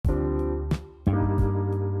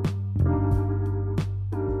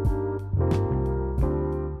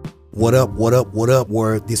What up, what up, what up,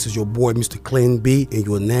 word? This is your boy, Mr. Clean B, and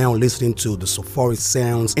you are now listening to the Safari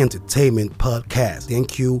Sounds Entertainment Podcast.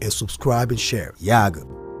 Thank you, and subscribe and share. Yaga.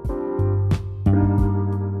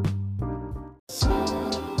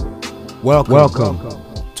 Welcome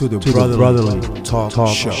to the Brotherly Talk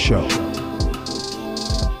Show.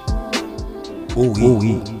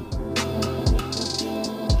 Ooh-wee.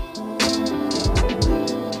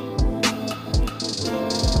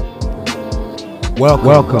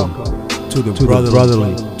 Welcome to the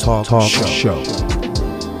Brotherly Talk Show.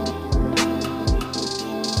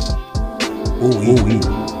 Ooh-wee.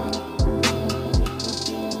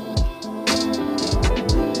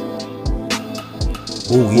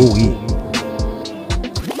 Ooh-wee.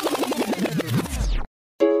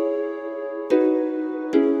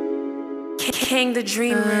 King the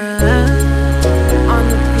Dreamer on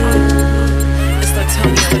the beat. It's like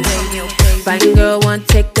Tony on the radio. Fine girl, one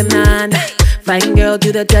take a nine. Fine girl,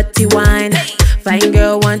 do the dirty wine. Fine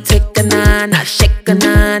girl, one take a nine. I shake a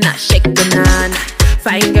nine, I shake a nine.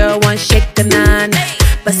 Fine girl, one shake a nine.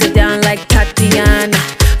 Bust it down like Tatiana.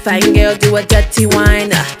 Fine girl, do a dirty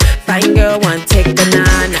wine. Fine girl, one take a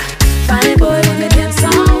nine. Fine boy, wanna dance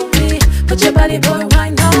on me. Put your body, boy,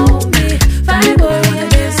 wine on me. Fine boy, wanna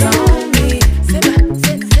dance on me.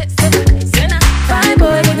 Fine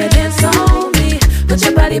boy, wanna dance on me. Put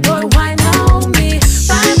your body, boy, wine on me.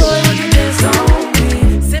 Fine boy, wanna dance on me.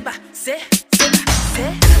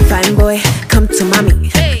 Fine boy, come to mommy.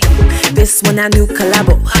 This one a new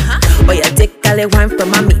collabo. Oh yeah, dick galley wine for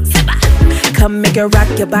mommy. Come make her rock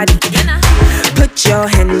your body. Put your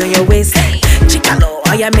hand on your waist. Chicalo,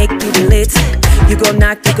 oh yeah, make you relate. You go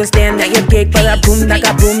knock, you go stand at your gig. But a boom, like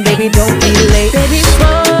a boom, baby, don't be late. Baby,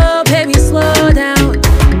 slow down.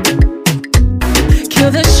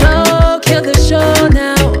 Kill the show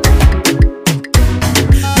now.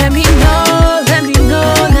 Let me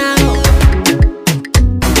know now.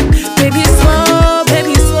 Baby,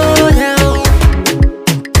 slow down.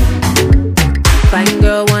 Fine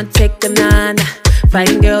girl, one take a nine.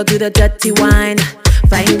 Fine girl, do the dirty wine.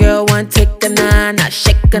 Fine girl, one take a nine. I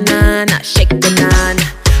shake a nine, I shake a nine.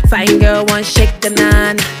 Fine girl, one shake a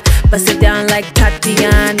nine. Bust it down like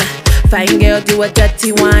Tatiana. Fine girl, do a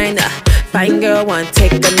dirty wine. Fine girl, one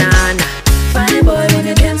take a nine. Fine boy,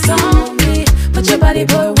 wanna dance on me. Put your body,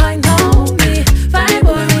 boy, wine on me. Fine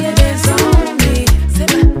boy, wanna dance on me.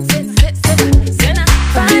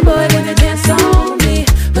 Fine boy, wanna dance on me.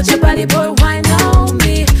 Put your body, boy, wine on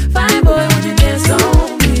me. Fine boy, wanna dance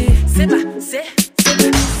on me.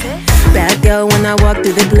 Bad girl when I walk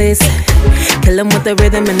through the place. Kill him with the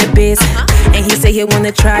rhythm and the bass. And he say he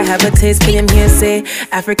wanna try, have a taste. Can him here say,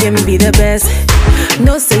 African be the best.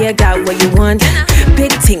 No say I got what you want.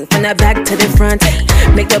 Big ting from the back to the front.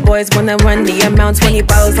 Make the boys wanna run the amount. 20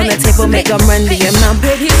 bottles on the table, make them run the amount.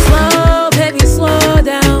 Baby, slow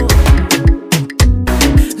down.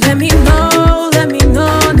 Let me know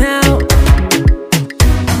now.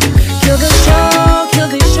 Kill the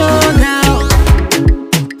show now.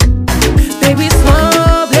 Baby, slow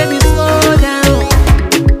down.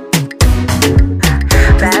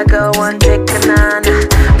 Bad girl, one take a nine.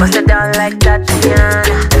 Bust it down like Tatiana.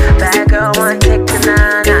 Bad girl, one take a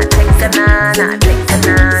nine. I take a nine, I take a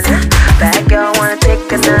nine. Bad girl, one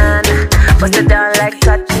take a nine. Bust it down like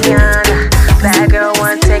Tatiana. Bad girl,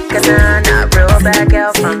 one take a nine. A real bad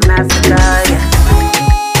girl from Africa, yeah.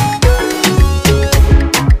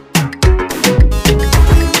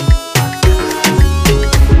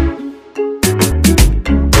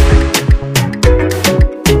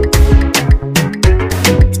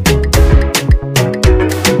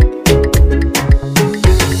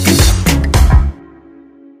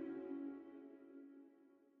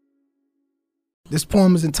 This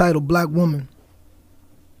poem is entitled Black Woman.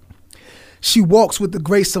 She walks with the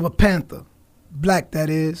grace of a panther, black that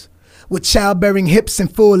is, with childbearing hips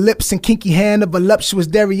and full lips and kinky hand of a voluptuous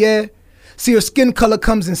derriere. See, her skin color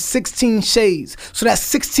comes in 16 shades, so that's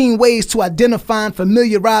 16 ways to identify and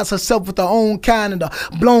familiarize herself with her own kind, and the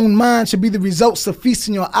blown mind should be the results of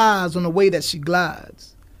feasting your eyes on the way that she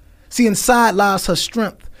glides. See, inside lies her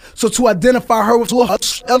strength. So to identify her with diminish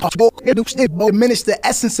the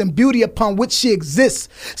essence and beauty upon which she exists.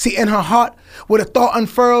 See, in her heart, where the thought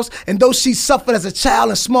unfurls, and though she suffered as a child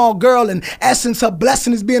and small girl, in essence, her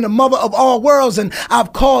blessing is being the mother of all worlds. And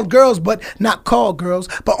I've called girls, but not called girls,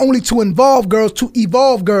 but only to involve girls, to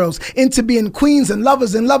evolve girls into being queens and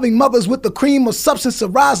lovers and loving mothers with the cream of substance to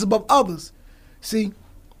rise above others. See,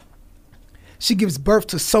 she gives birth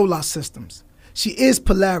to solar systems. She is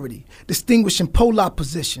polarity, distinguishing polar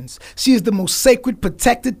positions. She is the most sacred,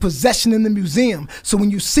 protected possession in the museum. So when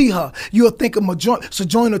you see her, you'll think of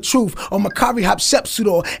Sojourner Truth, or Makari Hatshepsut,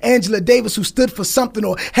 or Angela Davis, who stood for something,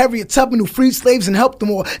 or Harriet Tubman, who freed slaves and helped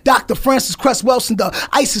them, or Dr. Francis Cress Welsing, the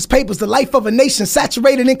ISIS Papers, the life of a nation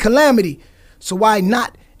saturated in calamity. So why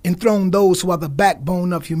not enthrone those who are the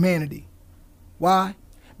backbone of humanity? Why?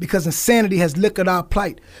 Because insanity has liquored our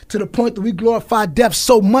plight to the point that we glorify death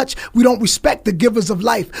so much we don't respect the givers of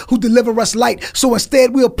life who deliver us light. So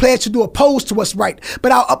instead we'll pledge to do oppose to us right,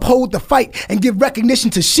 but I'll uphold the fight and give recognition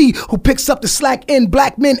to she who picks up the slack in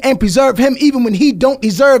black men and preserve him even when he don't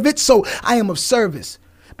deserve it. So I am of service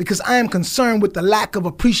because I am concerned with the lack of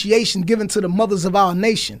appreciation given to the mothers of our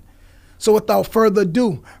nation. So without further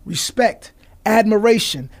ado, respect,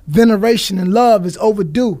 admiration, veneration, and love is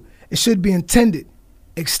overdue. It should be intended,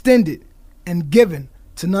 extended, and given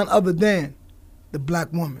to none other than the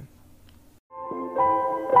black woman.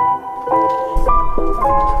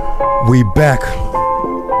 We back,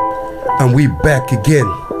 and we back again,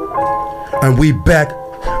 and we back,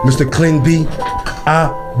 Mr. Clean B. I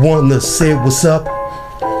wanna say what's up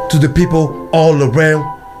to the people all around,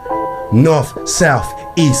 north, south,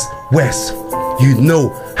 east, west. You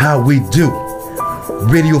know how we do.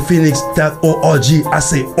 RadioPhoenix.org. I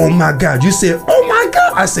say, oh my God. You say, oh my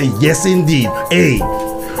God. I say, yes indeed. Hey,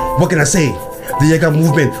 what can I say? The Yaga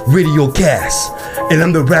Movement Radio Cast, and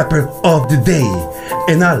I'm the rapper of the day.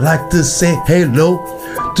 And I like to say hello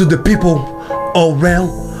to the people around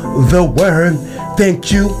the world.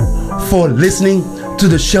 Thank you for listening to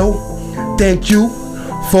the show. Thank you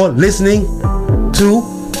for listening to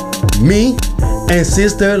me and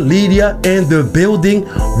Sister Lydia in the building.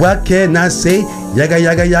 What can I say? Yaga,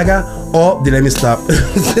 yaga, yaga. Oh, let me stop.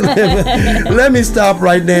 Let me stop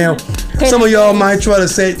right now. Some of y'all might try to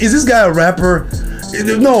say, is this guy a rapper?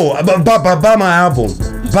 No, buy my album.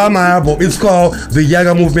 Buy my album. It's called the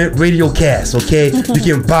Yaga Movement Radio Cast, okay? You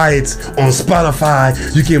can buy it on Spotify.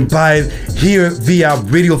 You can buy it here via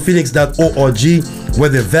RadioPhoenix.org, where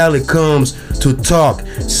the valley comes to talk,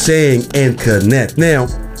 sing, and connect. Now,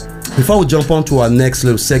 before we jump on to our next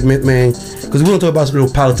little segment, man, because we're going to talk about some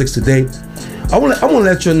little politics today, I want to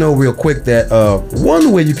let you know real quick that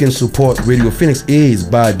one way you can support Radio Phoenix is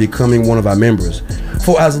by becoming one of our members.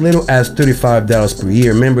 For as little as $35 per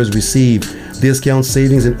year, members receive discount,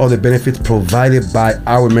 savings, and other benefits provided by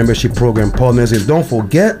our membership program partners. And don't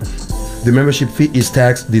forget, the membership fee is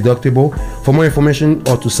tax deductible. For more information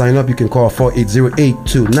or to sign up, you can call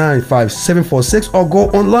 480-829-5746 or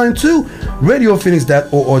go online to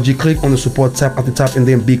RadioPhoenix.org. Click on the support tab at the top and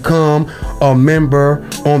then become a member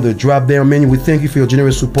on the drop down menu. We thank you for your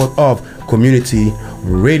generous support of community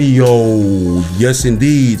radio. Yes,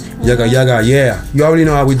 indeed. Yaga yaga, yeah. You already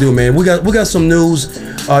know how we do, man. We got some news.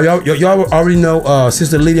 Y'all already know.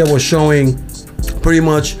 Sister Lydia was showing pretty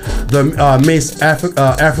much the Miss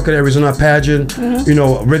Africa Arizona pageant, you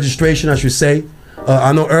know, registration, I should say.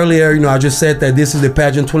 I know earlier, you know, I just said that this is the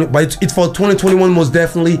pageant, but it's for 2021 most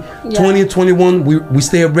definitely. Yeah. 2021, we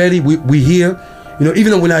stay ready. We here, you know,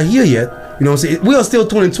 even though we're not here yet. You know what I'm saying? We are still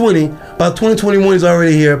 2020, but 2021 is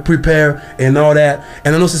already here, prepare and all that.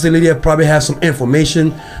 And I know Sister Lydia probably has some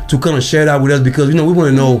information to kind of share that with us because, you know, we want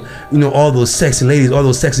to know, you know, all those sexy ladies, all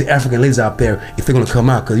those sexy African ladies out there, if they're going to come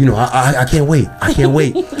out. Because, you know, I can't wait. I can't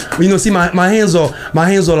wait. You know, see, my hands are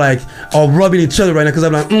like all rubbing each other right now because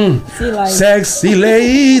I'm like, sexy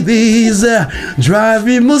ladies,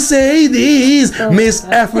 driving Mercedes, Miss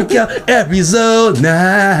Africa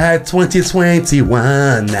Arizona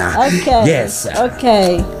 2021. Okay. Yes.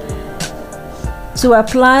 Okay. To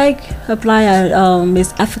apply at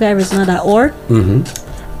MissAfricaArizona.org.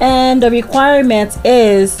 And the requirement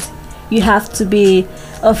is you have to be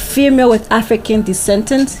a female with African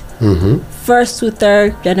descent, first to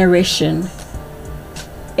third generation,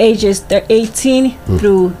 ages 18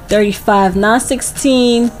 through 35, not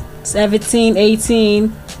 16, 17,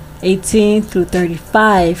 18 through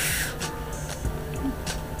 35.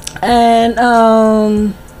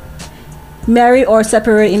 And married or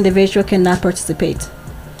separated individual cannot participate.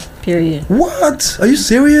 Period. What? Are you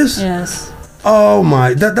serious? Yes. Oh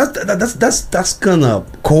my! That's kind of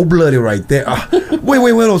cold-blooded right there.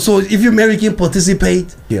 Wait. So if you're married, you can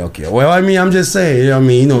participate? Yeah. Okay. Well, I mean, I'm just saying. You know what I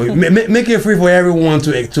mean, you know, make it free for everyone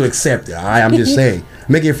to accept it. I'm just saying,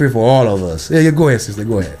 make it free for all of us. Yeah. Go ahead, sister.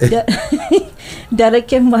 Go ahead.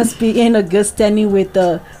 Delegate must be in a good standing with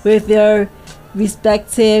their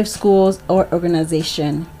respective schools or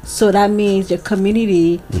organization. So that means your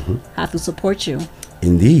community have to support you.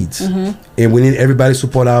 Indeed. And we need everybody's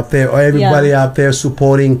support out there, or everybody out there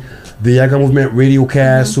supporting the Yaga Movement Radio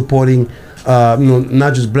Cast, supporting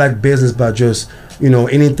not just black business, but just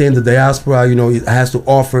anything the diaspora it has to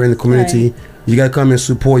offer in the community. Right. You gotta come and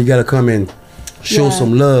support. You gotta come and show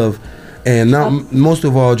some love. And now, most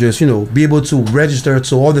of all, just be able to register.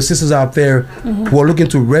 So all the sisters out there who are looking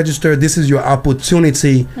to register, this is your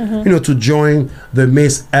opportunity, to join the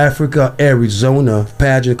Miss Africa Arizona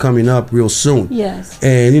pageant coming up real soon. Yes.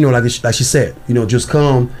 And like she said, just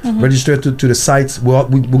come register to the sites. We're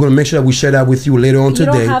gonna make sure that we share that with you later on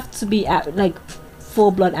today. You don't have to be like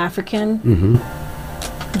full blood African.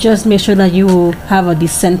 Just make sure that you have a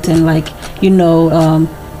descendant, like you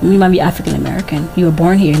might be African American. You were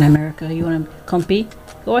born here in America. You want to compete?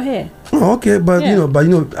 Go ahead. Oh, okay, but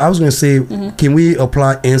I was gonna say, can we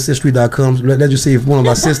apply Ancestry.com? Let's just say if one of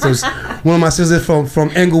my sisters from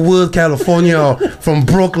Englewood, California, or from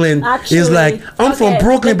Brooklyn is like, I'm from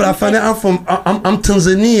Brooklyn, but I find out I'm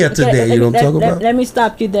Tanzania today. You know what I'm talking about? Let me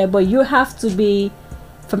stop you there. But you have to be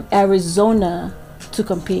from Arizona to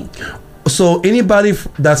compete. So anybody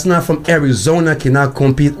that's not from Arizona cannot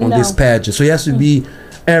compete on this pageant. So it has to be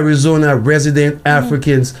Arizona resident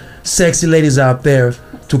Africans, sexy ladies out there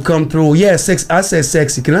to come through. Yeah, I said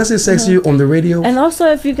sexy. Can I say sexy on the radio? And also,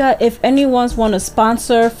 if anyone's want to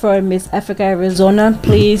sponsor for Miss Africa Arizona,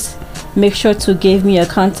 please make sure to give me a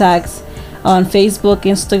contact on Facebook,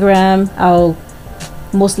 Instagram. I'll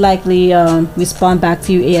most likely respond back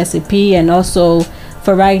to you ASAP. And also,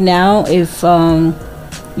 for right now, if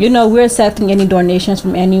we're accepting any donations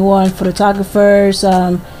from anyone, photographers,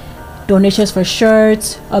 donations for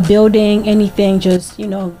shirts, a building, anything, just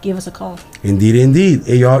give us a call. Indeed.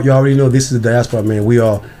 Hey, y'all already know this is the diaspora, man. We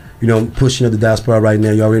are pushing up the diaspora right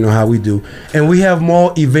now. You already know how we do, and we have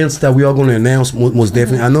more events that we are going to announce most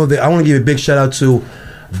definitely. I know that I want to give a big shout out to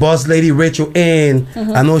boss lady Rachel Ann.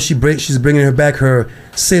 I know she's bringing her back her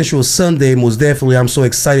Sensual Sunday. Most definitely, I'm so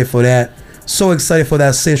excited for that. So excited for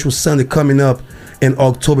that Sensual Sunday coming up in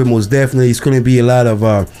October. Most definitely, it's going to be a lot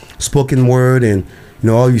of spoken word and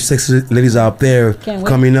all you sexy ladies out there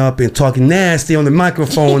coming up and talking nasty on the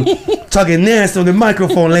microphone. Talking nasty on the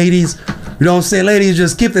microphone, ladies. You know what I'm saying? Ladies,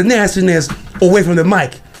 just keep the nastiness away from the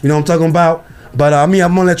mic. You know what I'm talking about? But I'm going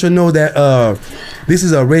to let you know that this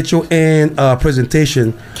is a Rachel Ann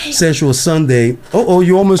presentation, Sensual Sunday.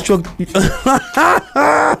 You almost struck.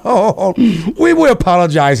 We would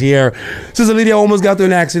apologize here. Sister Lydia almost got through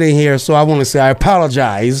an accident here, so I want to say I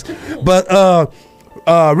apologize. But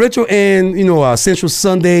Rachel Ann, Sensual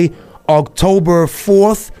Sunday, October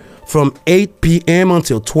 4th from 8 p.m.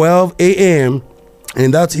 until 12 a.m.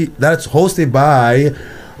 And that's hosted by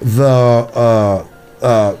the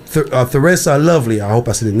Theresa Lovely. I hope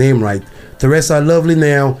I said the name right. Theresa Lovely.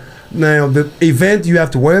 Now the event, you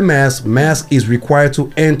have to wear a mask. Mask is required to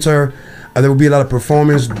enter. There will be a lot of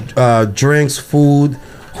performance, drinks, food,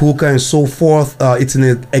 hookah, and so forth. It's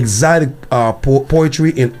an exotic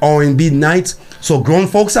poetry and R&B night. So grown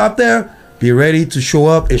folks out there, be ready to show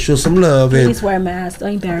up and show some love. Please wear a mask.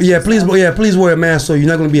 Don't embarrass yourself. Please wear a mask so you're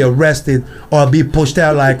not going to be arrested or be pushed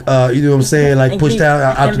out like you know what I'm saying, like pushed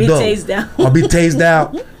out the door. Tased down. Or be tased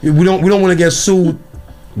out. We don't want to get sued.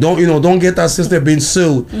 Don't get that sister being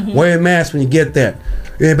sued. Wear a mask when you get there.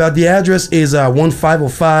 And about the address is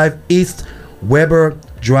 1505 East Weber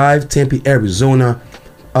Drive, Tempe, Arizona,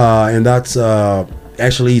 and that's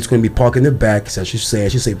actually it's going to be parked in the back. So she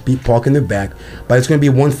said be parked in the back, but it's going to be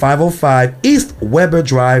 1505 East Weber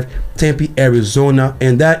Drive, Tempe, Arizona,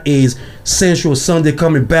 and that is Sensual Sunday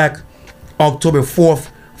coming back October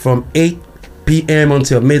 4th from 8 p.m.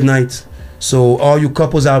 until midnight. So all you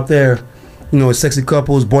couples out there, sexy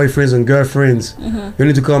couples, boyfriends and girlfriends, you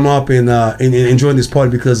need to come up and enjoy this party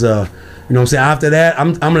because you know what I'm saying? After that,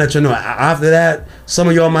 I'm gonna let you know. After that, some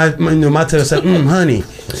of y'all might tell us, honey,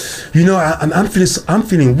 I'm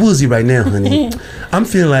feeling woozy right now, honey. I'm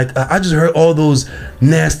feeling like I just heard all those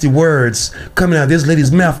nasty words coming out of this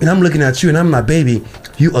lady's mouth, and I'm looking at you, and I'm like, baby,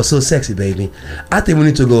 you are so sexy, baby. I think we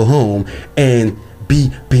need to go home and be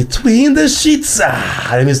between the sheets.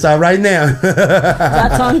 Let me start right now.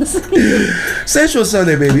 Sensual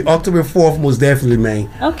Sunday, baby. October 4th, most definitely, man.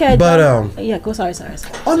 Okay. But yeah, go. Sorry.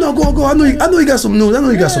 Oh no, go. I know you got some news. I know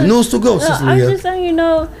you got some news to go, Sister I'm Leah. just saying,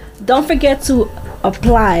 don't forget to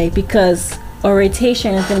apply because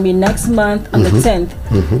orientation is going to be next month on the 10th.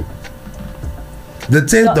 The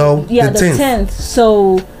 10th, though. Yeah, the 10th.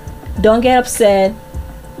 So don't get upset.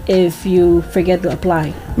 if you forget to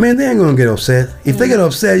apply. Man, they ain't gonna get upset. If they get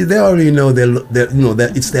upset, they already know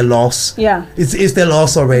that it's their loss. Yeah. It's their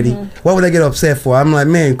loss already. Why would they get upset for? I'm like,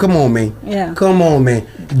 man, come on, man. Yeah. Come on, man.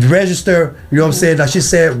 Register. You know what I'm saying? Like she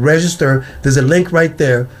said, register. There's a link right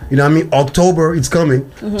there. You know what I mean? October, it's coming.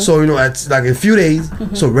 So, you know, it's like a few days.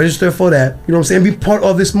 So register for that. You know what I'm saying? Be part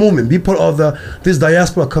of this movement. Be part of this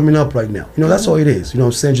diaspora coming up right now. You know, that's all it is. You know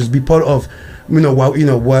what I'm saying? Just be part of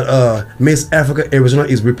what Miss Africa Arizona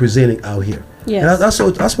is representing out here. Yes. And that's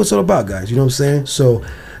what it's all about, guys. You know what I'm saying? So,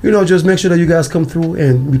 you know, just make sure that you guys come through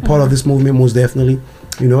and be part of this movement, most definitely.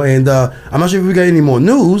 You know, and I'm not sure if we got any more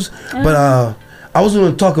news, but I was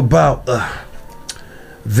going to talk about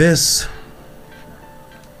this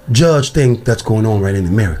judge thing that's going on right in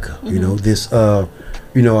America. You know, this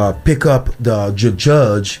pick up the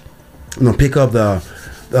judge, pick up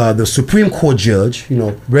the Supreme Court judge. You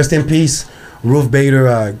know, rest in peace, Ruth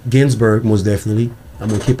Bader Ginsburg, most definitely. I'm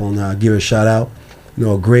gonna keep on give her a shout out. You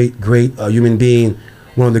know, a great human being,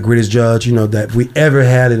 one of the greatest judge, you know, that we ever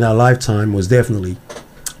had in our lifetime, was definitely.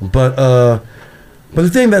 But the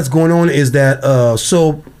thing that's going on is that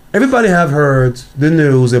so everybody have heard the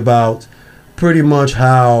news about pretty much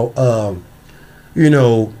how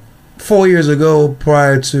 4 years ago,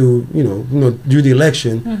 prior to during the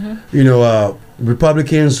election,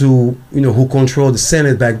 Republicans who controlled the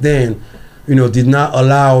Senate back then, did not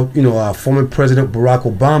allow former President Barack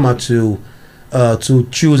Obama to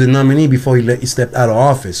choose a nominee before he stepped out of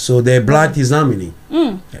office. So they blocked his nominee.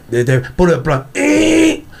 They put a block.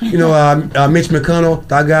 Mitch McConnell,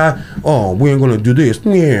 that guy. Oh, we ain't gonna do this.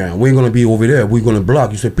 Yeah, we ain't gonna be over there. We're gonna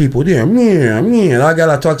block. You said people there. Yeah. That guy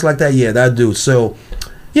that talks like that. Yeah, that dude. So.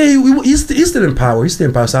 Yeah, he's still in power. He's still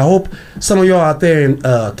in power. So I hope some of y'all out there in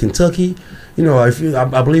Kentucky,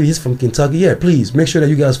 I believe he's from Kentucky. Yeah, please make sure that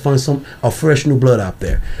you guys find a fresh new blood out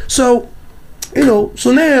there. So,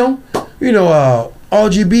 so now,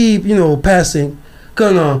 RGB, passing,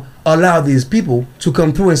 gonna allow these people to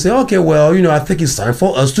come through and say, okay, well, I think it's time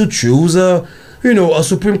for us to choose a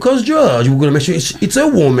Supreme Court judge. We're gonna make sure it's a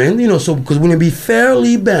woman, so because we're gonna be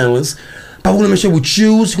fairly balanced. But we're going to make sure we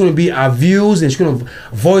choose. It's going to be our views, and she's going to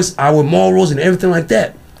voice our morals and everything like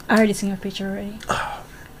that. I already seen her picture already. I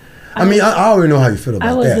already know how you feel about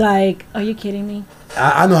that. I was like, are you kidding me?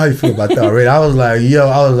 I know how you feel about that already. I was like,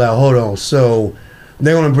 hold on. So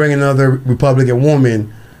they're going to bring another Republican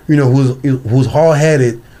woman, who's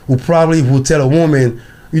hard-headed, who probably will tell a woman,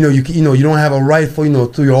 you don't have a right for,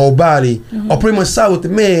 through your whole body, or pretty much side with the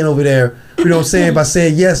man over there. You know what I'm saying? By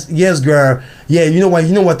saying, yes, girl. Yeah, you know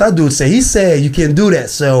what that dude said? He said you can't do that.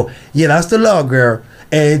 So, yeah, that's the law, girl.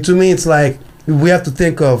 And to me, it's like, we have to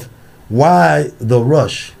think of why the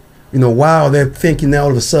rush. Why are they thinking now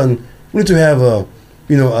all of a sudden, we need to have a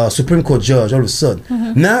Supreme Court judge all of a sudden.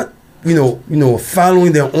 Not,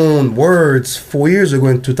 following their own words 4 years ago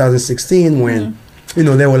in 2016 when,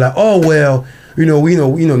 they were like, oh, well,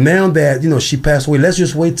 now that, she passed away, let's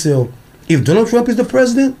just wait till, if Donald Trump is the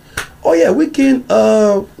president, oh yeah, we can,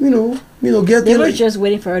 get. They were just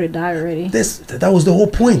waiting for her to die already. That was the whole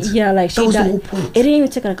point. Yeah, like she died. That was the whole point. It didn't even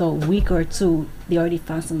take like a week or two. They already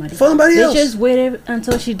found somebody. Somebody else. They just waited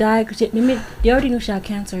until she died. They already knew she had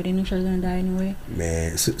cancer. They knew she was gonna die anyway.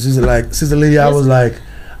 Man, Sister Lydia, I was like,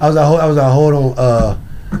 hold on.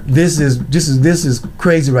 This is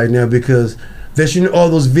crazy right now because. All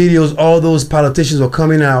those videos, all those politicians are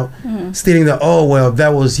coming out stating that, oh, well, that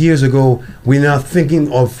was years ago. We're not thinking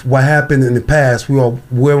of what happened in the past. We are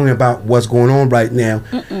worrying about what's going on right now.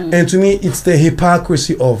 And to me, it's the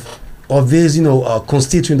hypocrisy of this,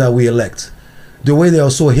 constituent that we elect. The way they are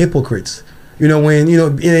so hypocrites. When,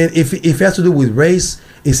 if it has to do with race,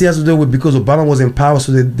 it has to do with because Obama was in power,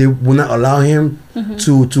 so they will not allow him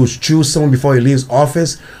to choose someone before he leaves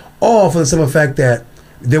office, or for the simple fact that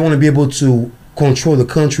they want to be able to control the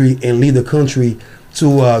country and lead the country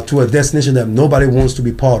to a destination that nobody wants to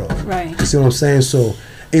be part of. Right. You see what I'm saying? So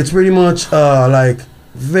it's pretty much like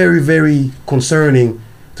very, very concerning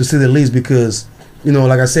to say the least because,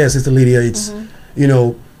 like I said, Sister Lydia, it's,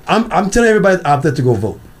 I'm telling everybody out there to go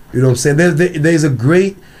vote. You know what I'm saying?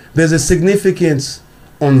 There's a significance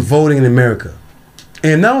on voting in America.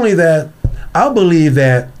 And not only that, I believe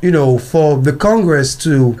that, for the Congress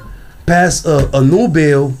to pass a new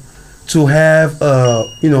bill to have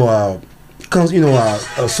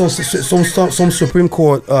some Supreme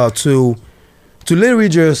Court to literally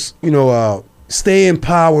just stay in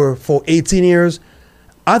power for 18 years.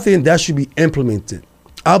 I think that should be implemented.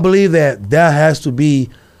 I believe that has to be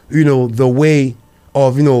the way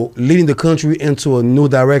of leading the country into a new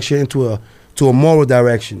direction, into a moral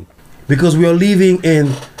direction, because we are living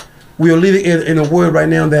in we are living in a world right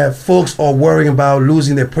now that folks are worrying about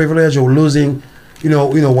losing their privilege or losing,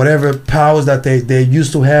 whatever powers that they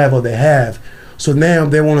used to have or they have. So now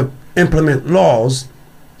they want to implement laws,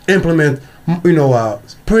 implement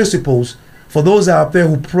principles for those out there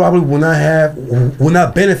who probably will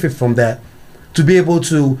not benefit from that, to be able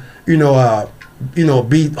to be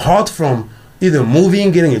hard from either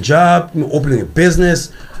moving, getting a job, opening a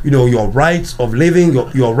business, your rights of living,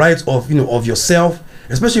 your rights of yourself,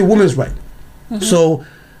 especially women's right. So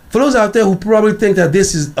for those out there who probably think that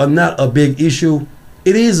this is not a big issue,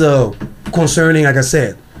 it is concerning. Like I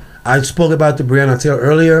said, I spoke about the Breonna Taylor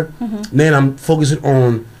earlier. Then I'm focusing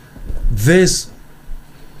on this,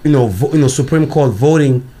 Supreme Court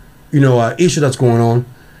voting, issue that's going on.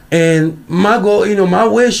 And my goal, my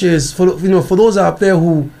wish is for those out there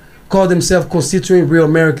who call themselves constituent real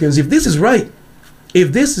Americans, if this is right,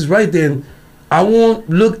 then I won't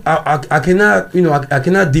look. I cannot, I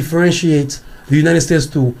cannot differentiate the United States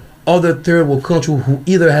to other third world countries who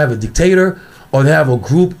either have a dictator or they have a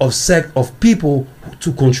group of sect of people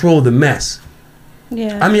to control the mass.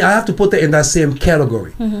 Yeah. I mean, I have to put that in that same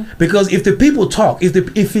category, because if the people talk, if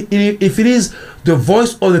it is the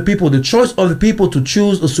voice of the people, the choice of the people to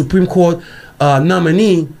choose a Supreme Court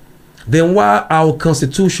nominee, then why our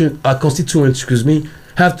constituents,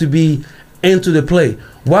 have to be into the play?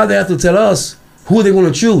 Why they have to tell us who they're going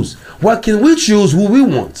to choose? Why can we choose who we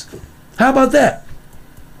want? How about that?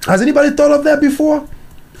 Has anybody thought of that before?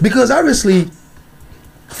 Because obviously,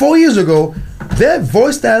 4 years ago, they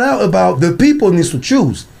voiced that out about the people needs to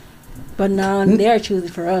choose. But now they're choosing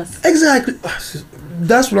for us. Exactly.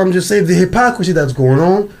 That's what I'm just saying. The hypocrisy that's going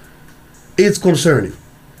on, it's concerning.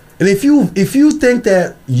 And if you think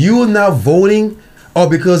that you're not voting, or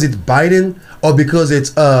because it's Biden, or because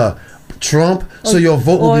it's Trump, so your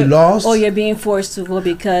vote will be lost, or you're being forced to vote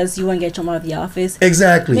because you want to get Trump out of the office.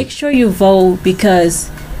 Exactly. Make sure you vote because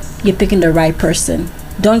you're picking the right person.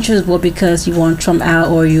 Don't just vote because you want Trump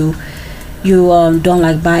out, or you don't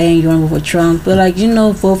like Biden, you want to vote for Trump. But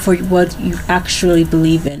vote for what you actually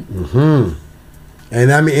believe in.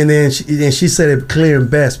 And I mean, and then she said it clear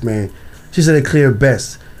and best, man. She said it clear and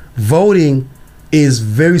best. Voting is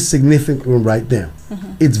very significant right now.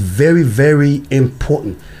 It's very, very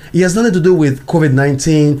important. It has nothing to do with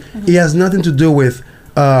COVID-19. It has nothing to do with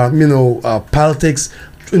politics,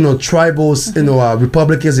 tribals,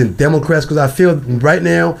 Republicans and Democrats, because I feel right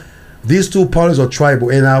now these two parties are tribal,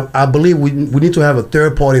 and I believe we need to have a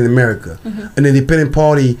third party in America, an independent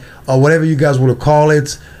party, or whatever you guys want to call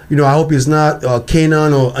it. I hope it's not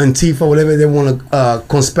Canaan or Antifa, whatever they want to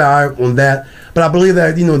conspire on that. But I believe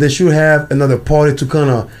that they should have another party to kind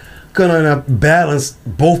of balance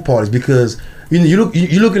both parties, because you're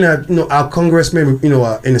looking at our congressmen,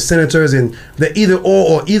 and the senators, and they're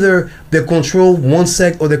either they control one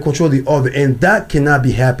sect or they control the other, and that cannot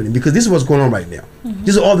be happening, because this is what's going on right now.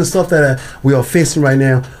 This is all the stuff that we are facing right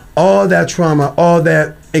now, all that trauma, all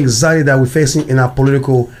that anxiety that we're facing in our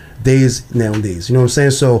political days nowadays. You know what I'm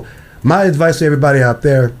saying? So my advice to everybody out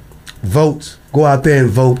there: vote. Go out there and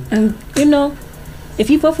vote. And if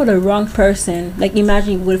you vote for the wrong person, like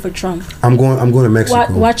imagine you voted for Trump. I'm going to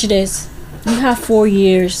Mexico. Watch this. You have 4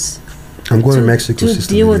 years. I'm going to Mexico to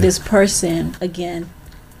deal with this person again.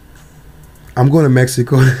 I'm going to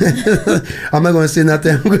Mexico. I'm not going to say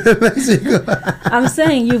nothing. I'm going to Mexico. I'm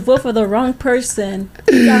saying you vote for the wrong person.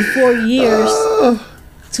 You got 4 years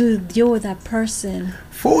to deal with that person.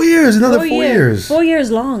 4 years, another 4 years. 4 years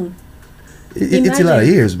long. It's a lot of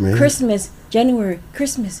years, man. Christmas, January.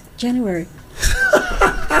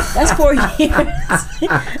 That's 4 years.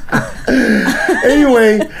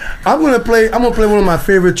 Anyway, I'm gonna play one of my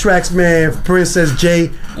favorite tracks, man. Princess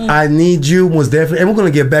J, I Need You, most definitely. And we're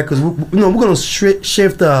gonna get back, because we're gonna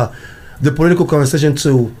shift the political conversation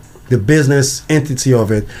to the business entity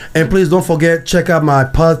of it. And please don't forget, check out my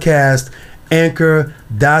podcast,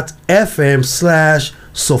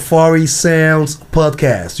 anchor.fm/Safari Sounds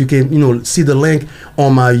Podcast. You can see the link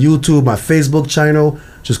on my YouTube, my Facebook channel.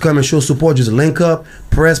 Just come and show support. Just link up,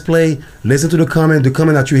 press play, listen to the comment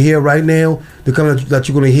that you hear right now, the comment that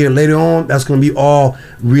you're going to hear later on. That's going to be all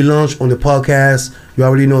relaunched on the podcast. You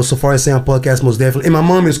already know Safari Sound Podcast, most definitely. And my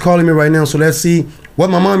mom is calling me right now, so let's see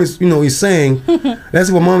what my mom is saying. Let's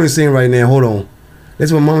see what mom is saying right now. Hold on.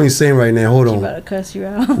 Let's see what mom is saying right now. Hold on. She's about to cuss you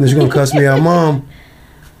out. She's going to cuss me out. Mom.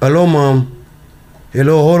 Hello, Mom.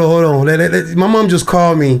 Hello, hold on. My mom just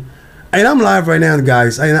called me. And I'm live right now,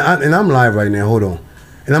 guys. And I'm live right now. Hold on.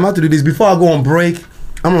 And I'm about to do this. Before I go on break,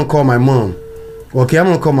 I'm going to call my mom. Okay, I'm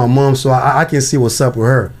going to call my mom so I can see what's up with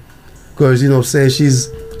her. Because, she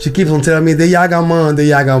keeps on telling me, the Yaga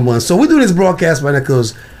man. So we do this broadcast right now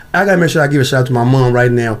because I gotta make sure I give a shout out to my mom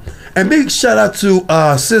right now. And big shout out to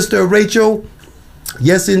Sister Rachel.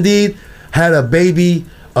 Yes, indeed. Had a baby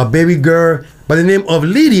girl by the name of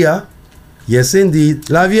Lydia. Yes, indeed.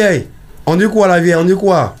 La vieille. On dit quoi, la vieille? On dit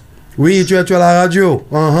quoi? Oui, tu es à la radio.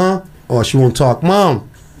 Oh, she won't talk. Mom,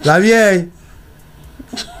 la vieille.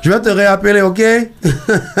 Je vais te réappeler, ok?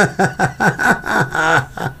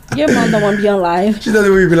 Your mom don't want to be on live. She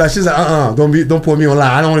doesn't want to be like, she's like, don't put me on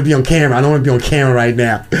live. I don't want to be on camera. I don't want to be on camera right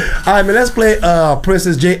now. All right, man, let's play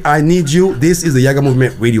Princess J, I Need You. This is the Yaga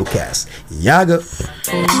Movement Radio Cast. Yaga.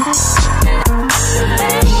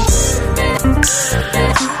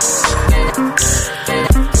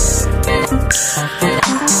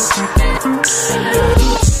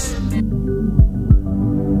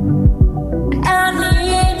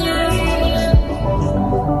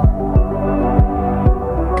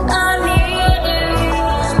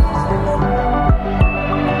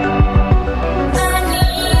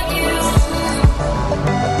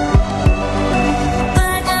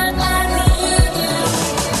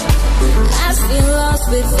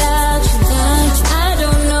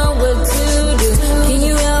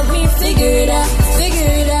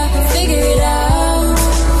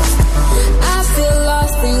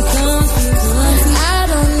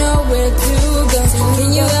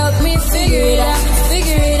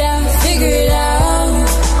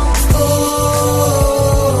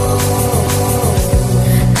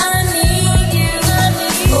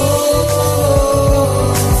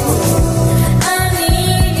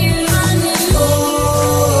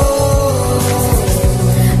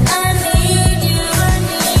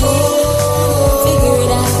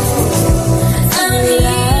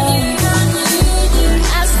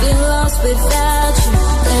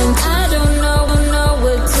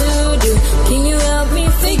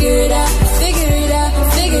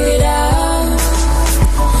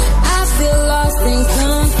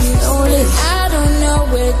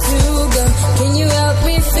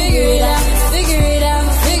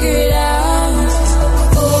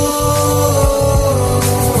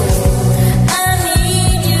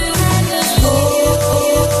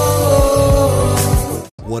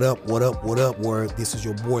 What up, word? This is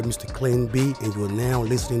your boy, Mr. Clean B, and you are now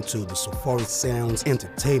listening to the Safari Sounds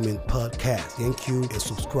Entertainment Podcast. Thank you, and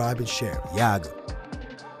subscribe and share. Yaga.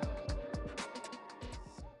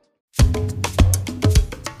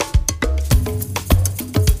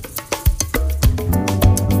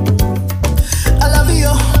 I love you,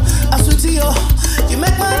 I sweet to you. You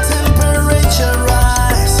make my temperature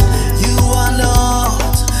rise. You are not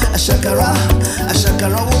a shakara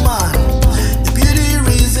woman. The beauty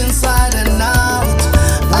is inside and out.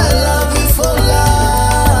 I love you for life.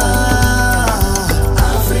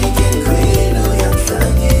 African queen, oh, you're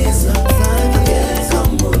flying, yes, I'm flying again.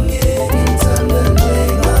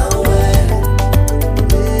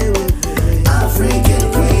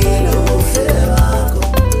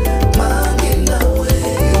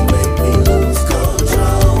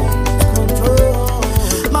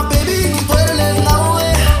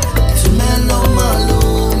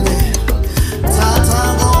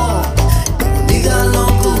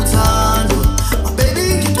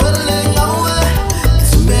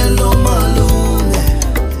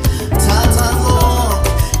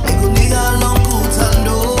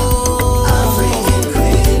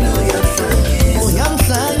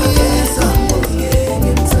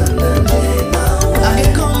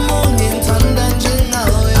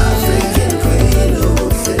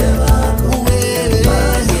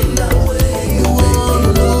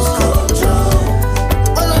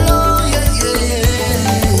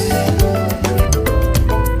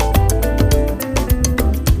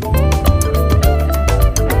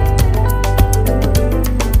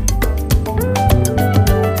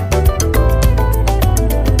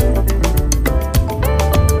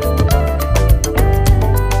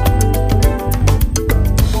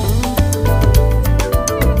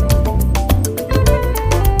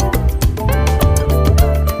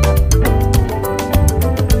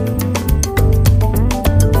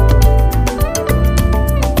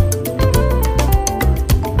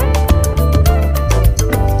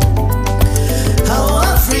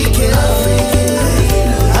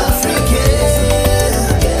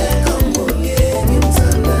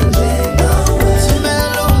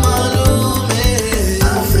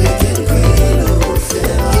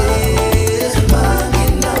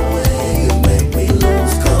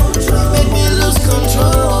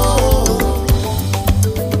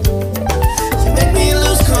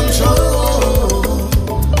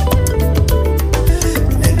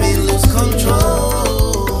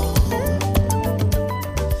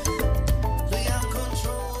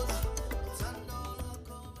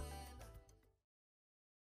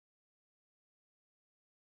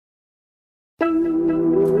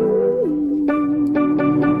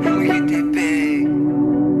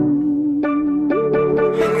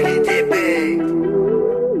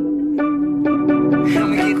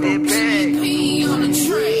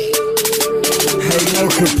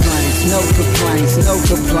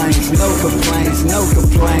 complaints, no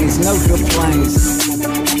complaints, no complaints.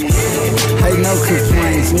 Hey, no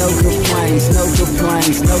complaints, no complaints, no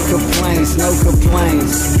complaints, no complaints, no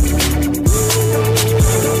complaints.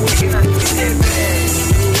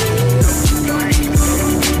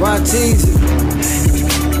 Why tease it?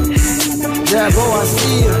 Yeah, boy, I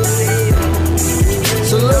see you.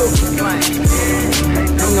 Salute.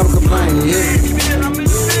 Ain't no complaining, yeah.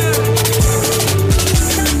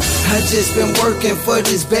 I just been working for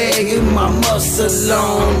this bag in my muscle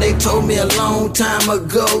on. They told me a long time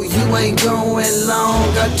ago, you ain't going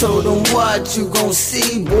long. I told them what you gon'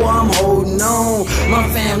 see, boy, I'm holding on. My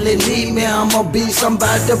family need me, I'ma be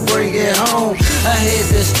somebody to bring it home. I had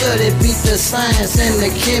to study, beat the science and the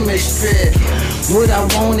chemistry. What I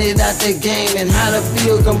wanted out the game and how to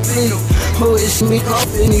feel complete. Who is me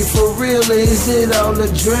company for real, or is it all a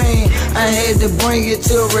dream? I had to bring it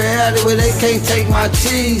to reality where they can't take my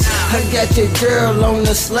cheese. I got your girl on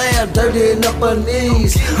the slab, dirtying up her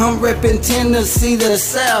knees. I'm reppin' Tennessee, the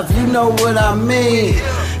South, you know what I mean.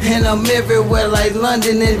 And I'm everywhere like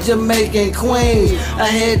London and Jamaica and Queens. I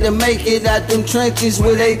had to make it out them trenches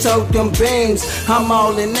where they took them beams. I'm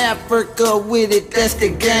all in Africa with it, that's the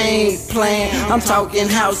game plan. I'm talking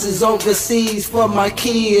houses overseas for my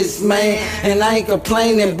kids, man. And I ain't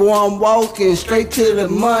complaining, boy, I'm walking straight to the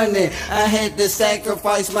money. I had to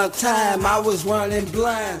sacrifice my time, I was running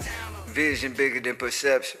blind. Vision bigger than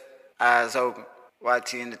perception, eyes open,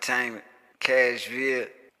 YT Entertainment, Cashville,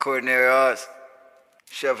 Coordinary Arts,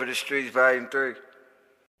 Shuffle the Streets, Volume 3.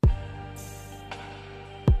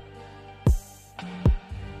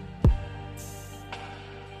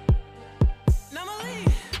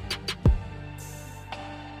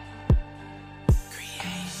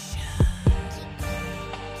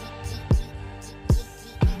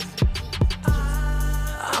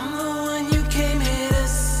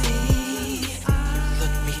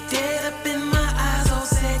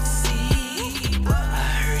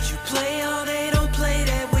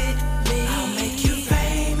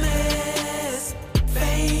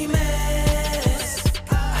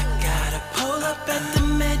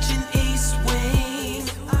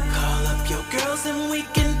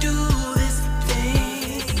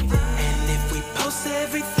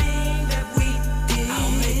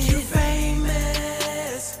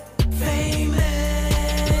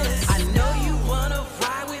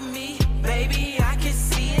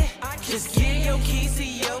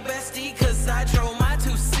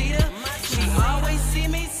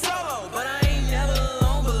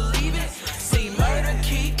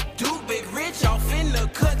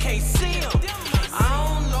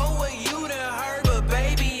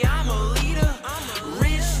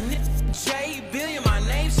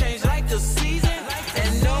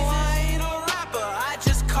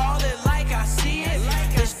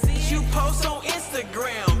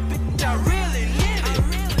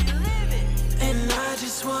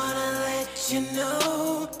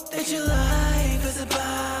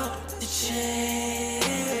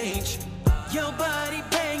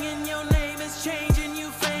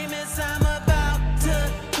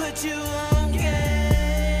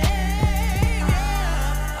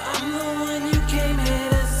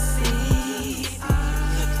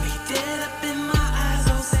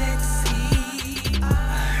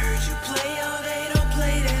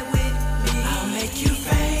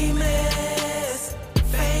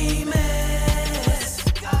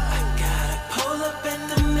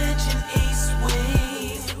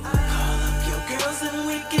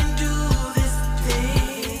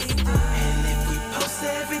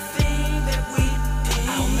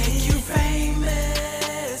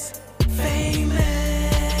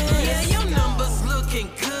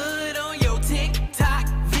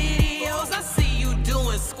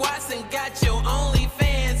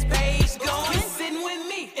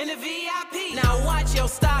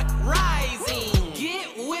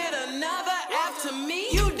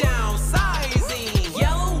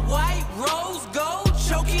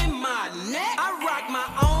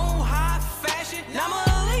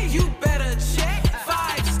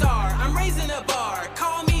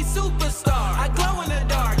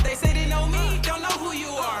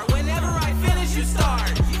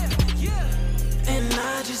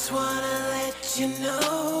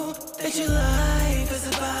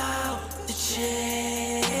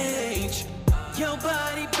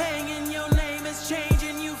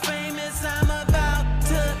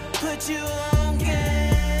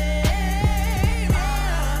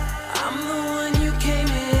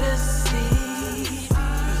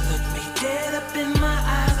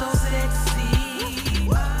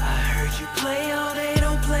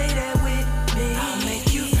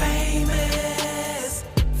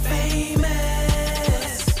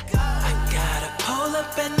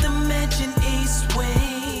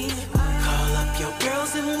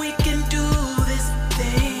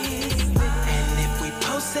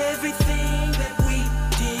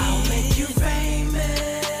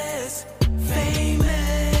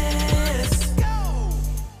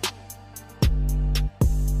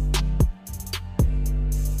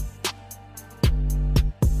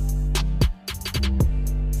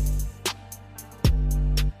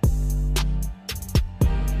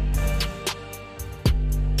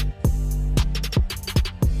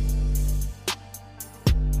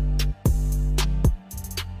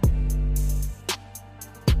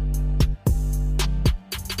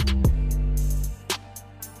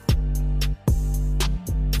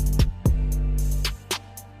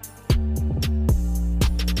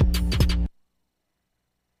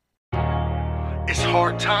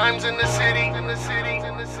 hard times in the city.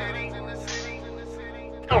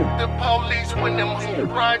 The police when them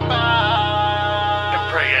right by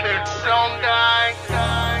and praying it don't die.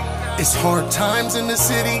 It's hard times in the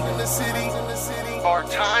city.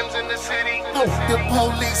 Hard times in the city. The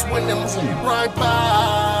police when them right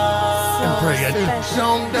by and praying it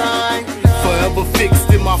don't die. Forever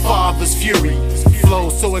fixed in my father's fury. Flow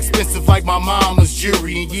so expensive like my mama's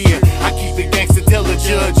jewelry. And yeah, I keep it gangster, tell the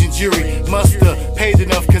judge and jury. Musta paid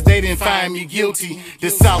enough cause they didn't find me guilty. The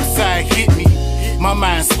south side hit me, my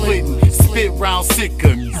mind splitting. Spit round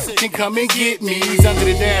sicker, can come and get me. He's under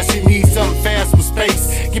the dash, you need something fast with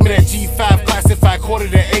space. Give me that G5 classified,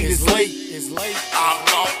 7:45 is late. I'm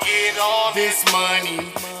gon' get all this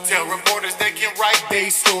money. Tell reporters they can write their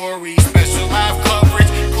story. Special live coverage,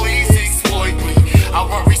 please exploit me. I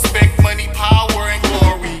want respect, money, power, and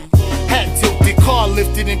glory. Hat tilted, car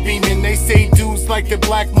lifted and beaming. They say dudes like the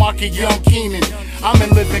black market, young Keenan. I'm in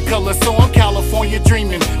living color, so I'm California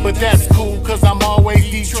dreaming. But that's cool, cause I'm always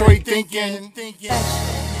Detroit thinking.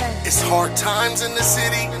 It's hard times in the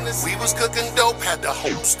city. We was cooking dope, had the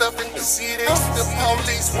whole stuff in the city. The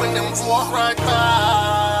police when them walk right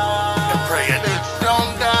by and praying it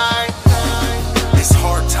don't die. It's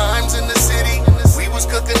hard times in the city. We was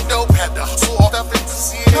cooking dope, had the whole stuff in the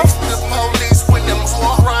city. The police when them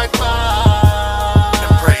walk right by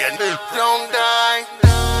and praying it don't die.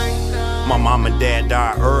 My mom and dad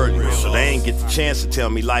died early, so they ain't get the chance to tell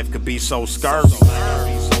me life could be so scurvy.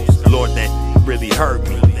 Lord, that really hurt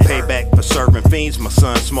me. Payback for serving fiends, my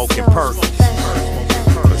son smoking perks.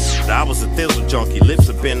 I was a thizzle junkie, lips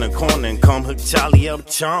up in the corner and come hook Charlie up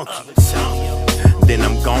chunky. Then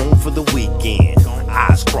I'm gone for the weekend.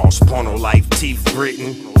 Eyes crossed, porno life, teeth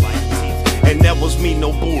gritting. And that was me,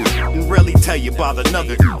 no bull. Didn't really tell you about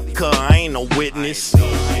another, cause I ain't no witness.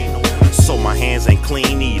 So my hands ain't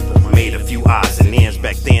clean either. Made a few odds and ends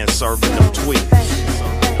back then serving them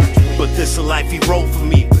tweets. But this a life he wrote for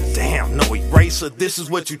me. Damn, no eraser, this is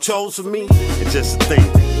what you chose for me. It's just a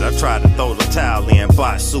thing that I tried to throw the towel in,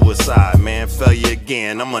 by suicide, man, failure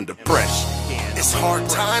again, I'm under pressure. It's hard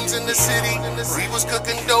times in the city. We was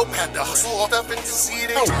cooking dope, had the whole stuff in the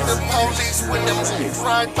city. The police when them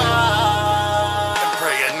right by and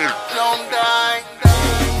praying it don't die.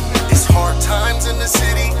 It's hard times in the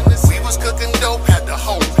city. We was cooking dope, had the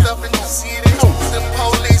whole stuff in the city. The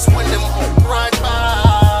police when them right by.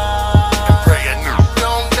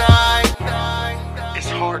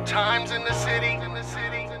 Hard times in the city.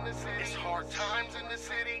 It's hard times in the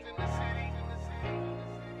city.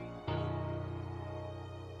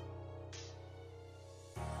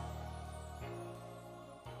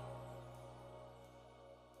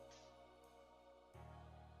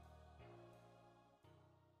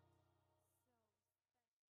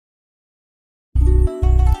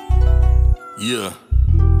 Yeah.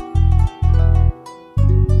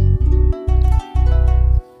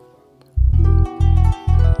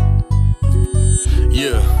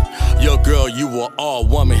 Yo girl, you are all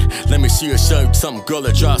woman. Let me see you show you something, girl,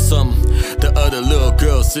 that drop something. The other little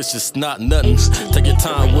girls, it's just not nothing. Take your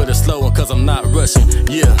time with it slow one, cause I'm not rushing.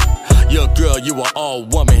 Yeah, yo girl, you are all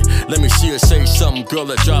woman. Let me see you say something, girl,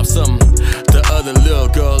 that drop something. The other little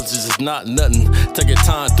girls, it's just not nothing. Take your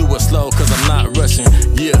time, do it slow, cause I'm not rushing.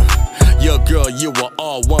 Yeah, yo girl, you are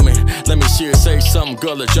all woman. Let me see you say something,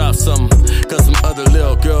 girl, that drop something. Cause some other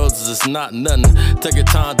little girls, it's just not nothing. Take your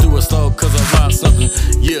time, do it slow, cause I rock something.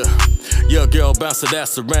 Yeah. Yo, girl, bounce that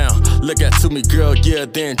ass around. Look at to me, girl, yeah,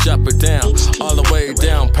 then drop it down. All the way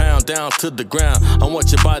down, pound down to the ground. I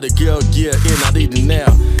want your body, girl, yeah, and I need it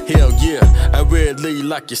now. Hell yeah, I really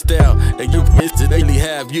like your style. And you instantly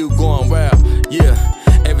have you going wild. Yeah,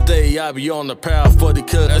 every day I be on the prowl for the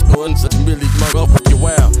cut. That's one such really mug up with your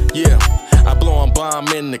wow. Yeah. I blow on bomb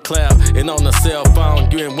in the cloud, and on the cell phone,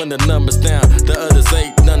 you ain't when the numbers down. The others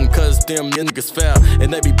ain't nothing, cause them niggas foul.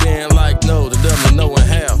 And they be being like, no, the dumb knowing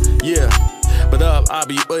how. Yeah, but I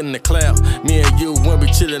be in the cloud. Me and you when we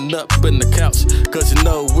chillin' up in the couch. Cause you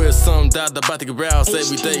know we're some doubt about to get roused.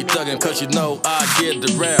 Every day thuggin', cause you know I get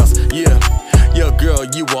the rouse. Yeah. Yo girl,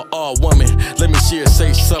 you are all woman. Let me see her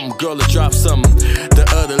say something, girl, or drop something. The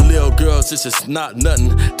other little girls, it's just not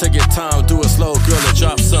nothing. Take your time, do it slow, girl, or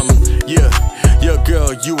drop something. Yeah, yo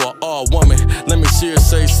girl, you are all woman. Let me see her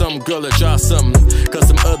say something, girl, or drop something. Cause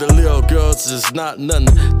some other little girls, it's just not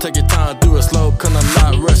nothing. Take your time, do it slow, cause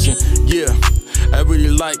I'm not rushing. Yeah, I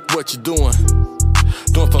really like what you're doing.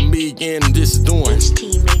 Doing for me and this is doing.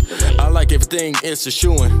 I like everything it's a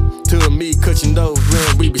shooing. To me, cause you know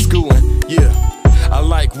when we be schooling. Yeah, I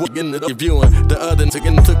like what in the reviewing. The other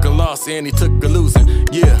nigga took a loss and he took a losing.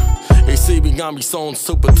 Yeah, they see me got me so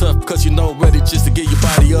super tough. Cause you know ready just to get your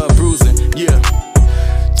body up bruising. Yeah,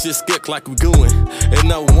 just get like we going. And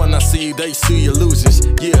no one I see, they see illusions.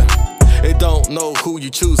 Yeah, they don't know who you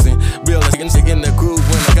choosing. Real niggas in the groove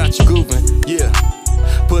when I got you grooving. Yeah,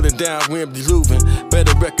 put it down when you're moving.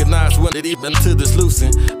 Better recognize when it even to this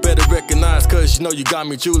loosen. Better recognize cause you know you got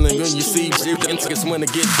me drooling. When you see it's when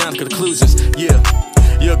it get down to conclusions. Yeah,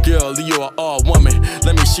 your girl, you are all woman.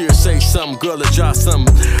 Let me hear say something, girl, or drop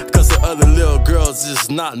something. Cause the other little girls is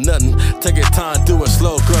not nothing. Take your time, do it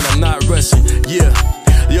slow, girl, I'm not rushing. Yeah,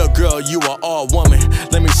 your girl, you are all woman.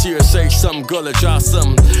 Let me hear say something, girl, or drop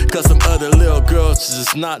something. Cause some other little girls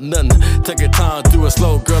is not nothing. Take your time, do it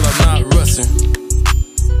slow, girl, I'm not rushing.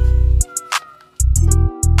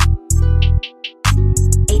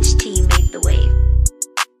 HT made the wave.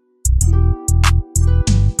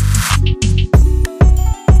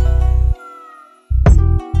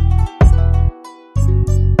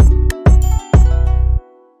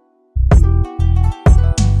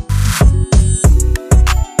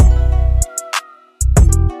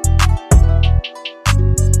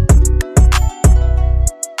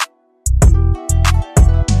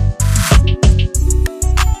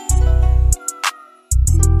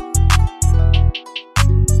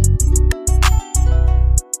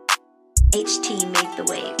 HT made the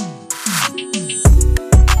wave.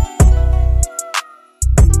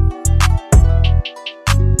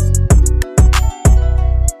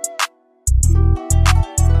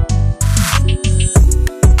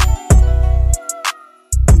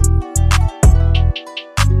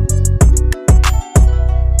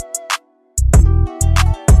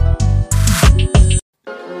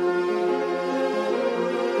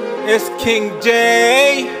 It's King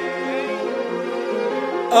J.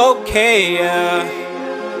 Okay,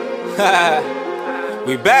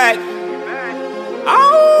 we back.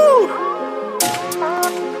 Ow!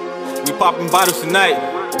 We popping bottles tonight.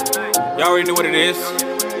 Y'all already know what it is.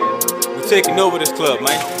 We're taking over this club,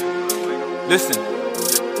 man. Listen.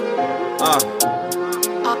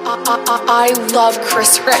 I love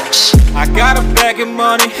Chris Rich. I got a bag of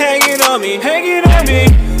money hanging on me, hanging on me.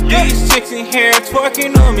 These chicks in here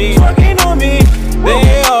twerking on me, twerking on me.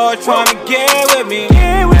 They all tryna get with me, cause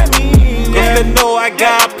they know I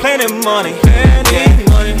got plenty of money,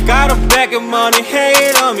 Got a bag of money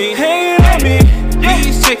hanging on me,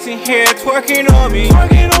 These chicks in here twerking on me,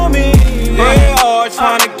 They all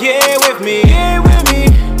tryna get with me,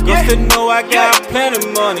 cause they know I got plenty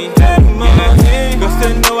of money, Cause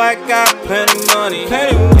they know I got plenty of money,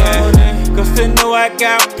 Cause they know I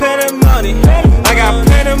got plenty of money, I got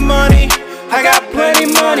plenty of money, I got plenty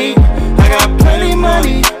of money, I got plenty of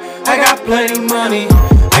money, I got plenty of money,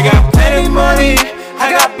 I got plenty of money,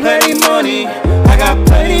 I got plenty of money, I got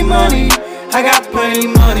plenty of money, I got plenty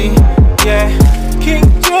of money, yeah. King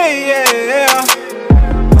J, yeah.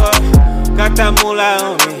 Got that moolah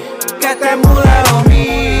on me, got that moolah on me,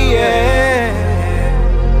 yeah.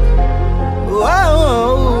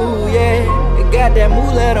 Whoa, yeah. Got that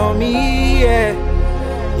moolah on me, yeah.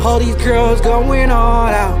 All these girls going all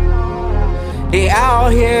out. They out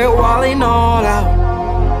here walling all out.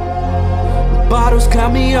 Bottles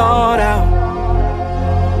coming all out.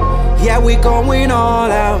 Yeah, we going all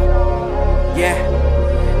out. Yeah,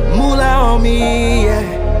 moolah on me.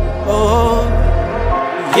 Yeah, oh,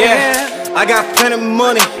 yeah. I got plenty of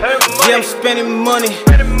money. Yeah, I'm spending money.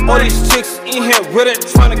 All these chicks in here with it,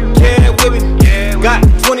 trying to get with me. Got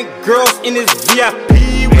 20 girls in this VIP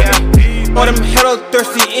with me. All them hella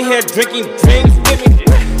thirsty in here drinking drinks with me.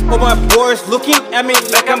 All my boys looking at me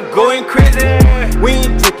like I'm going crazy. We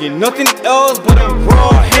ain't drinking nothing else but I'm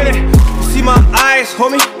raw-headed. You see my eyes,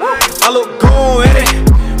 homie? I look going at it.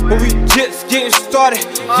 But we just getting started.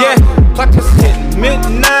 Yeah, clock is hitting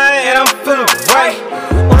midnight and I'm feeling right.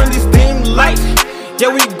 On these dim lights,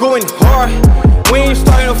 yeah, we going hard. We ain't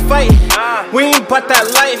starting a fight. We ain't about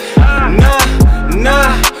that life.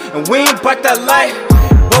 Nah, and we ain't about that life.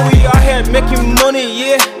 But we out here making money,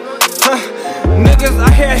 yeah. Niggas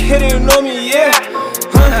out here hitting on me, yeah.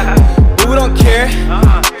 But we don't care.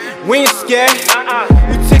 We ain't scared.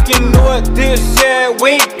 We taking no this, yeah.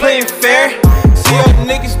 We ain't playing fair. See y'all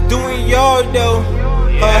niggas doing y'all though.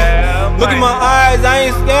 Look in my eyes, I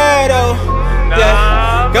ain't scared though.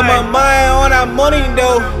 Yeah. Got my mind on that money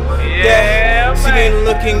though. Yeah. See me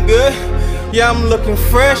looking good. Yeah, I'm looking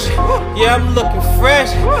fresh. Yeah, I'm looking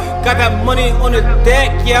fresh. Got that money on the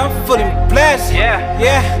deck. Yeah, I'm feeling blessed. Yeah.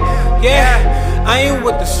 I ain't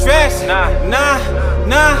with the stress. Nah.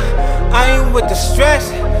 I ain't with the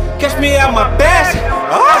stress. Catch me at my best.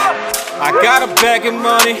 I got a bag of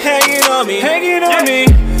money hanging on me,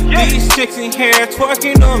 These chicks in here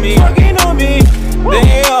twerking on me,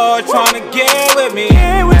 They all tryna get with me,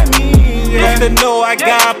 Just to know I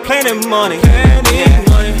got plenty money.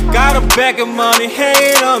 Yeah. Got a bag of money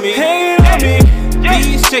hanging on me.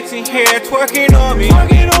 These chicks in here twerking on me.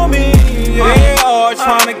 They all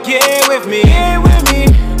trying to get with me.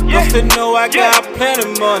 Just to know I got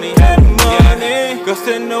plenty money. Just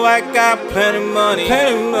to know I got plenty money.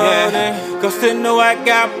 Just to know I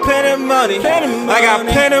got plenty money. I got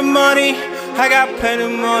plenty money. I got plenty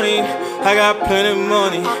money. I got plenty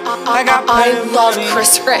money. I got plenty money. I love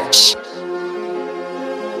Chris Rich.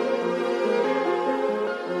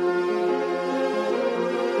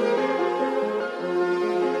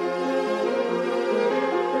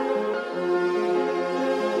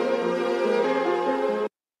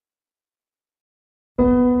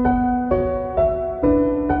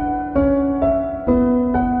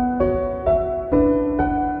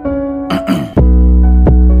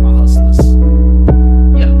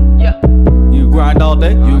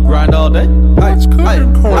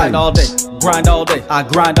 Grind all day, grind all day, I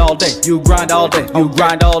grind all day, you grind all day, you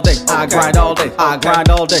grind all day, I grind all day, I grind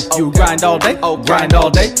all day, you grind all day, grind all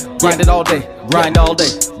day, grind it all day, grind all day,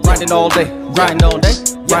 grind it all day, grind all day,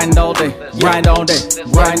 grind all day, grind all day,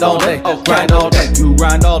 grind all day, grind all day, you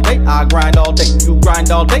grind all day, I grind all day, you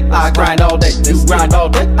grind all day, I grind all day, you grind all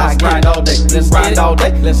day, I grind all day, let's grind all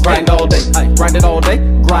day, let's grind all day, grind it all day,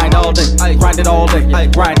 grind all day, grind it all day,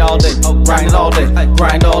 grind all day, grind it all day,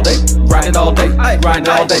 grind all day, grind it all day, grind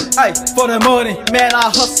all day. For the money, man,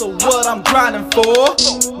 I hustle what I'm grinding for.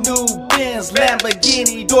 New Benz,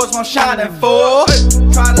 Lamborghini, doors I'm shining for.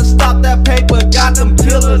 Try to stop that paper, got them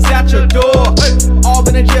killers at your door. All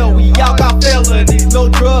been in jail, we all got felonies, no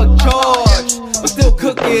drug charge. But still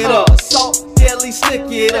cook it up, salt, deadly, stick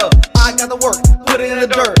it up. I got the work, put it in the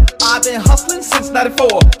dirt. I've been hustling since 94.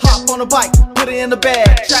 Hop on a bike, put it in the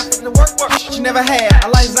bag. Traffic to work, shit you never had. I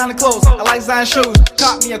like designing clothes, I like designing shoes.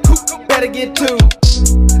 Caught me a coupe, better get two.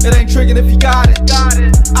 It ain't tricking if you got it.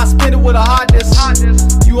 I spin it with a hotness.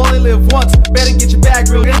 You only live once, better get your bag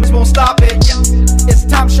real. Niggas won't stop it. It's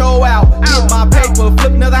time to show out. Get my paper,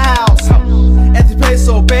 flip another house. Empty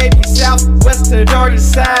peso, baby, south, west to the dirty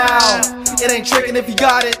south. It ain't tricking if you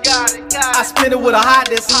got it. I spin it with a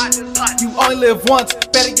hotness. You only live once,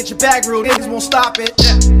 better get your bag real. Niggas won't stop it.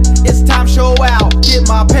 It's time to show out. Get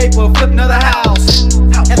my paper, flip another house.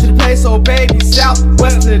 Empty the peso, baby, south,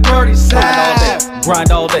 west to the dirty south.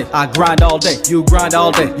 Grind all day, I grind all day, you grind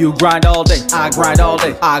all day, you grind all day, I grind all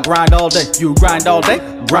day, I grind all day, you grind all day,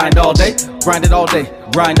 grind all day, grind it all day,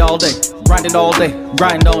 grind all day, grind it all day,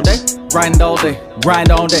 grind all day, grind all day,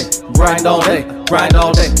 grind all day, grind all day, grind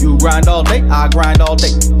all day, you grind all day, I grind all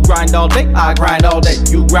day, grind all day, I grind all day,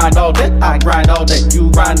 you grind all day, I grind all day,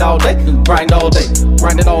 you grind all day, grind all day,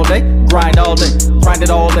 grind it all day, grind all day, grind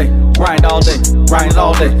it all day, grind all day, grind it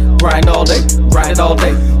all day, grind all day, grind it all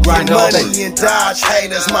day, grind all day. Money and dodge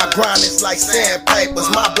haters, my grind is like sandpapers.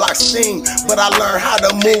 My block sting, but I learned how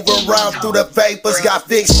to move around through the vapors. Got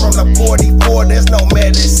fixed from the 44, there's no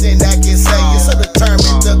medicine that can save you. So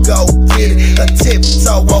determined to go get it. A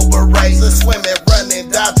tiptoe over razors, swimming, running,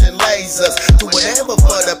 dodging lasers. Do whatever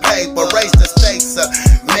for the paper, raise the stakes up.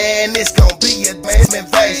 Man, it's gonna be a damn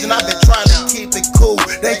invasion. I've been trying to keep it cool,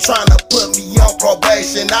 they trying to put me on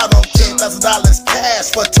probation. Out on $10,000 cash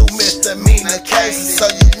for 2 misdemeanor cases. So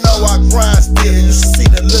you know I grind still, you see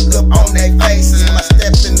the look up on their faces. When I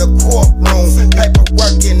step in the courtroom,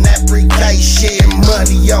 paperwork in that briefcase, shit,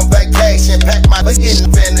 money on vacation. Pack my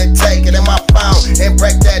inventor, take it in my phone, and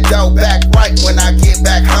break that dough back right when I get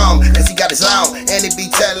back home. Cause he got his own, and he be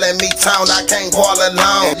telling me, Tone, I can't ball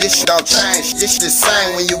alone. This shit don't change, this shit the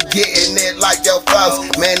same when you getting it like your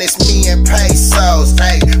folks. Man, it's me and pesos,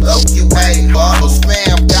 hey, look you hey, bottles,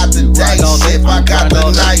 fam, got the day shift, I got the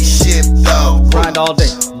night shift though. Grind all day,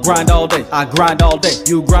 grind all day, I grind all day,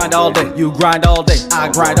 you grind all day, you grind all day, I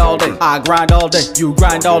grind all day, I grind all day, you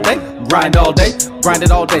grind all day, grind all day, grind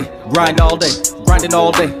it all day, grind all day, grind it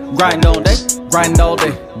all day, grind all day, grind all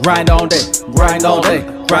day, grind all day, grind all day,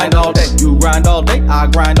 grind all day, you grind all day, I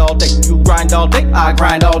grind all day, you grind all day, I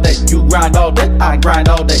grind all day, you grind all day, I grind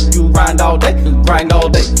all day, you grind all day, grind all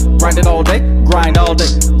day, grind it all day, grind all day,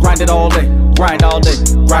 grind it all day, grind all day,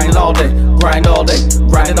 grind it all day, grind all day,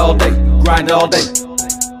 grind it all day, grind it all day.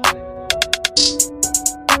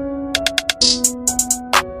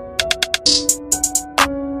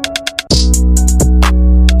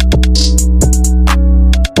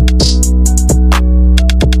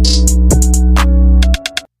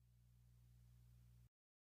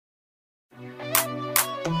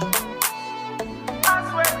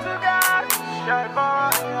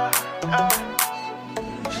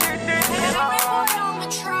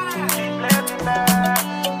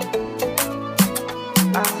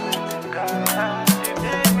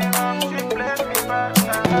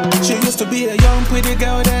 Used to be a young pretty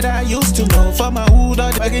girl that I used to know. For my hood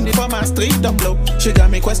or begging for my street don't blow. She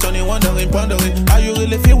got me questioning, wondering, pondering how you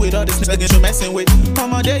really feel with all this niggas you messing with.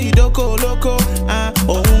 Mama day you doko loco,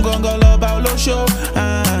 oh ungongo loba lo show,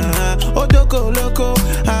 oh doko loco,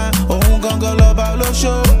 oh ungongo loba lo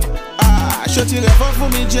show. Show ti refer for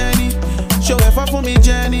me Jenny, show refer for me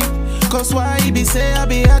Jenny. Cause why he be say I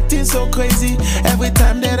be acting so crazy every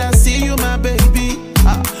time that I see you my baby.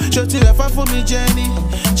 Show ti refer for me Jenny,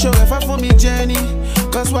 show refer for me Jenny.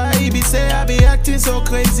 Cause why he be say I be acting so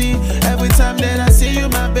crazy every time that I see you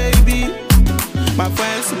my baby. My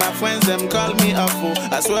friends, them call me a fool.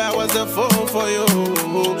 I swear I was a fool for you.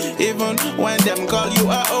 Even when them call you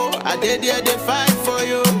a oh, I did yeah they fight for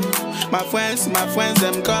you. My friends,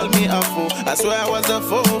 them call me a fool. I swear I was a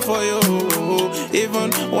fool for you.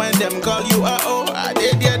 Even when them call you a oh, I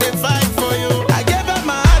did yeah they fight for you. I gave her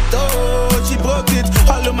my heart, oh, she broke it.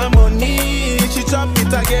 All of my money, she chopped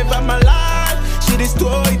it. I gave her my life, she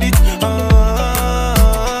destroyed it.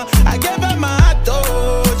 I gave her my heart,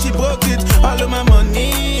 oh, she broke it. All of my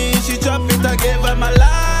money, she chopped it. I gave her my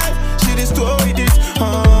life, she destroyed it.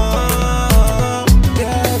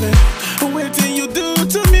 Yeah, babe. Waiting you do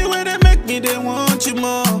to me when they make me, they want you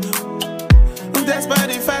more. Despite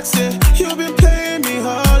the fact that you've been playing me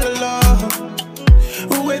all along.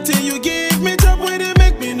 Waiting you give me job when they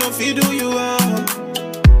make me no feel do you wrong.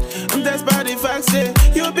 Despite the fact that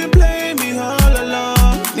you've been playing me all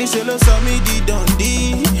along. Nishelo saw me the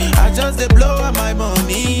dundee. I just they blow up my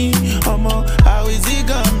money. How is it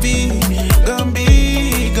gonna be? Gonna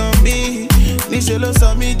be, gonna be. Nishelo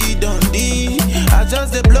saw me the dundee. I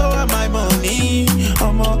just they blow up my money.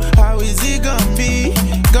 How is it gonna be?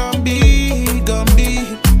 Gonna be, gonna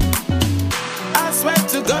be. I swear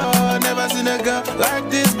to God, never seen a girl like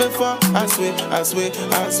this before. I swear to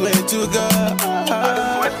God. I swear to God,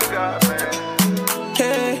 man.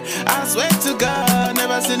 Hey, I swear to God,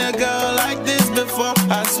 never seen a girl like this before.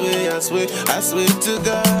 I swear to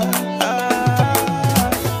God.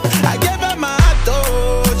 I gave her my heart,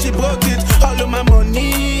 oh, she broke it. All of my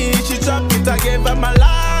money, she chopped it. I gave her my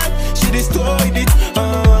life, she destroyed it.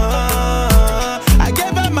 I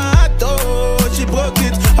gave her my heart, oh, she broke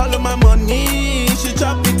it. All of my money, she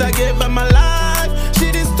chopped it. I gave her my life,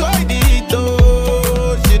 she destroyed it.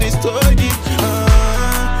 Oh, she destroyed it.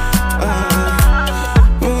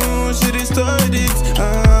 She destroyed it.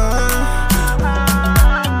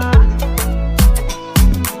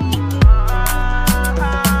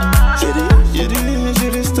 She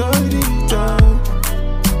destroyed it.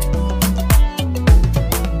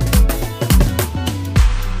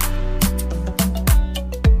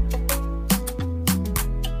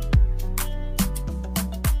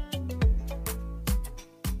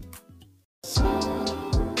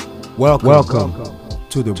 Welcome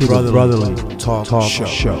to the Brotherly Talk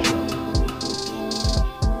Show.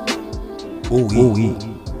 Ooh.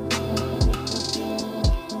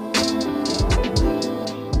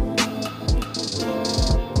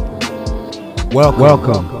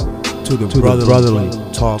 Welcome to the Brotherly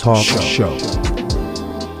Talk Show.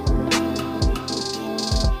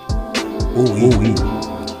 Ooh.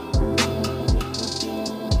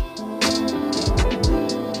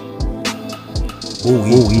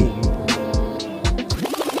 Ooh.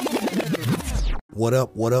 What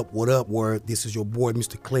up, word? This is your boy,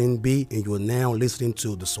 Mr. Clean B, and you are now listening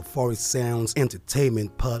to the Safari Sounds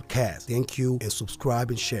Entertainment Podcast. Thank you, and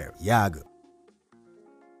subscribe and share. Yaga.